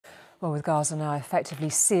Well, with Gaza now effectively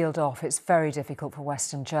sealed off, it's very difficult for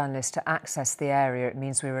Western journalists to access the area. It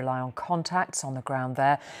means we rely on contacts on the ground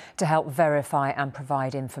there to help verify and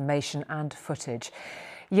provide information and footage.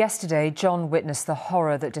 Yesterday, John witnessed the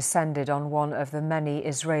horror that descended on one of the many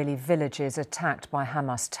Israeli villages attacked by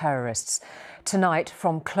Hamas terrorists. Tonight,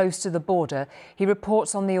 from close to the border, he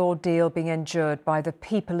reports on the ordeal being endured by the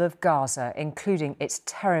people of Gaza, including its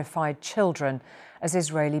terrified children, as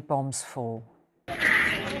Israeli bombs fall.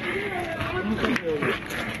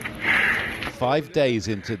 5 days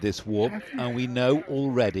into this war, and we know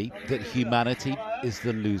already that humanity is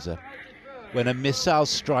the loser. When a missile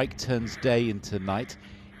strike turns day into night,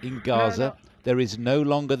 in Gaza, there is no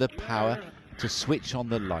longer the power to switch on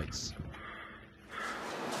the lights.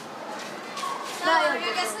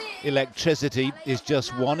 Electricity is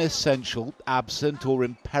just one essential absent or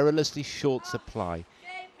in perilously short supply.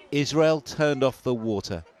 Israel turned off the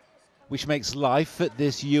water, which makes life at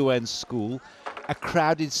this UN school a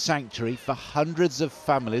crowded sanctuary for hundreds of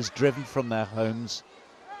families driven from their homes,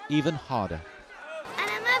 even harder.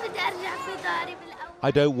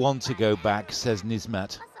 I don't want to go back, says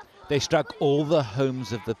Nizmat. They struck all the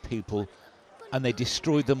homes of the people and they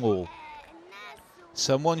destroyed them all.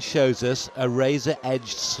 Someone shows us a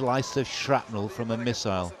razor-edged slice of shrapnel from a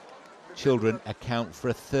missile. Children account for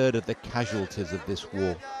a third of the casualties of this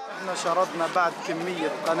war.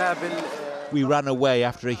 We ran away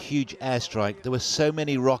after a huge airstrike. There were so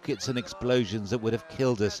many rockets and explosions that would have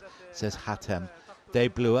killed us, says Hatem. They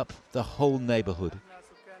blew up the whole neighbourhood.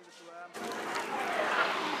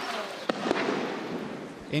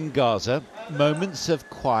 In Gaza, moments of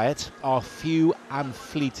quiet are few and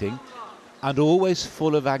fleeting and always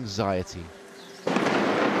full of anxiety.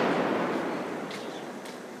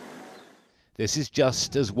 This is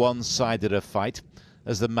just as one-sided a fight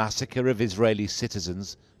as the massacre of Israeli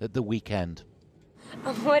citizens at the weekend.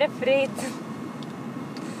 I'm more afraid.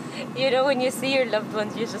 You know, when you see your loved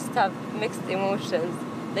ones, you just have mixed emotions.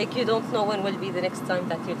 Like, you don't know when will be the next time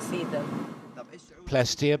that you'll see them.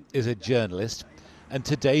 Plestia is a journalist, and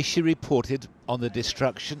today she reported on the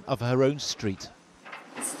destruction of her own street.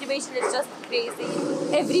 The situation is just crazy.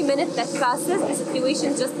 Every minute that passes, the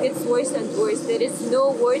situation just gets worse and worse. There is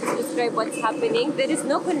no word to describe what's happening. There is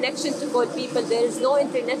no connection to call people. There is no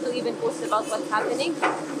internet to even post about what's happening.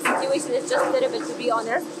 The situation is just terrible, to be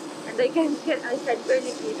honest. And I can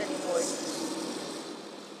barely breathe anymore.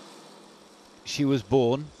 She was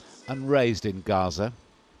born and raised in Gaza,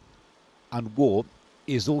 and war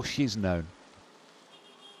is all she's known.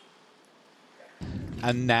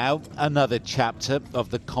 And now another chapter of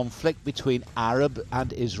the conflict between Arab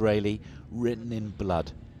and Israeli written in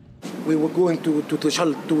blood. We were going to the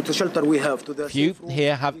shelter we have. Few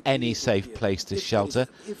here have any safe place to shelter,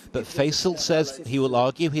 but Faisal says he will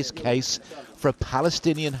argue his case for a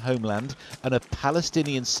Palestinian homeland and a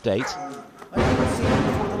Palestinian state, I haven't seen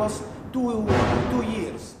it for the last two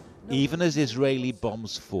years. even as Israeli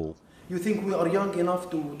bombs fall. You think we are young enough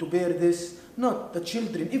to bear this? Not the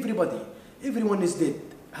children, everybody. Everyone is dead,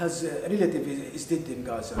 has a relative is dead in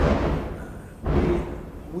Gaza.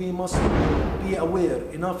 We must be aware,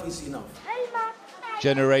 enough is enough.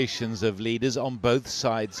 Generations of leaders on both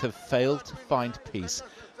sides have failed to find peace,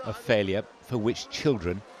 a failure for which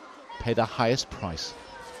children pay the highest price.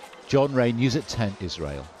 John Ray, News at 10,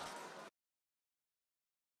 Israel.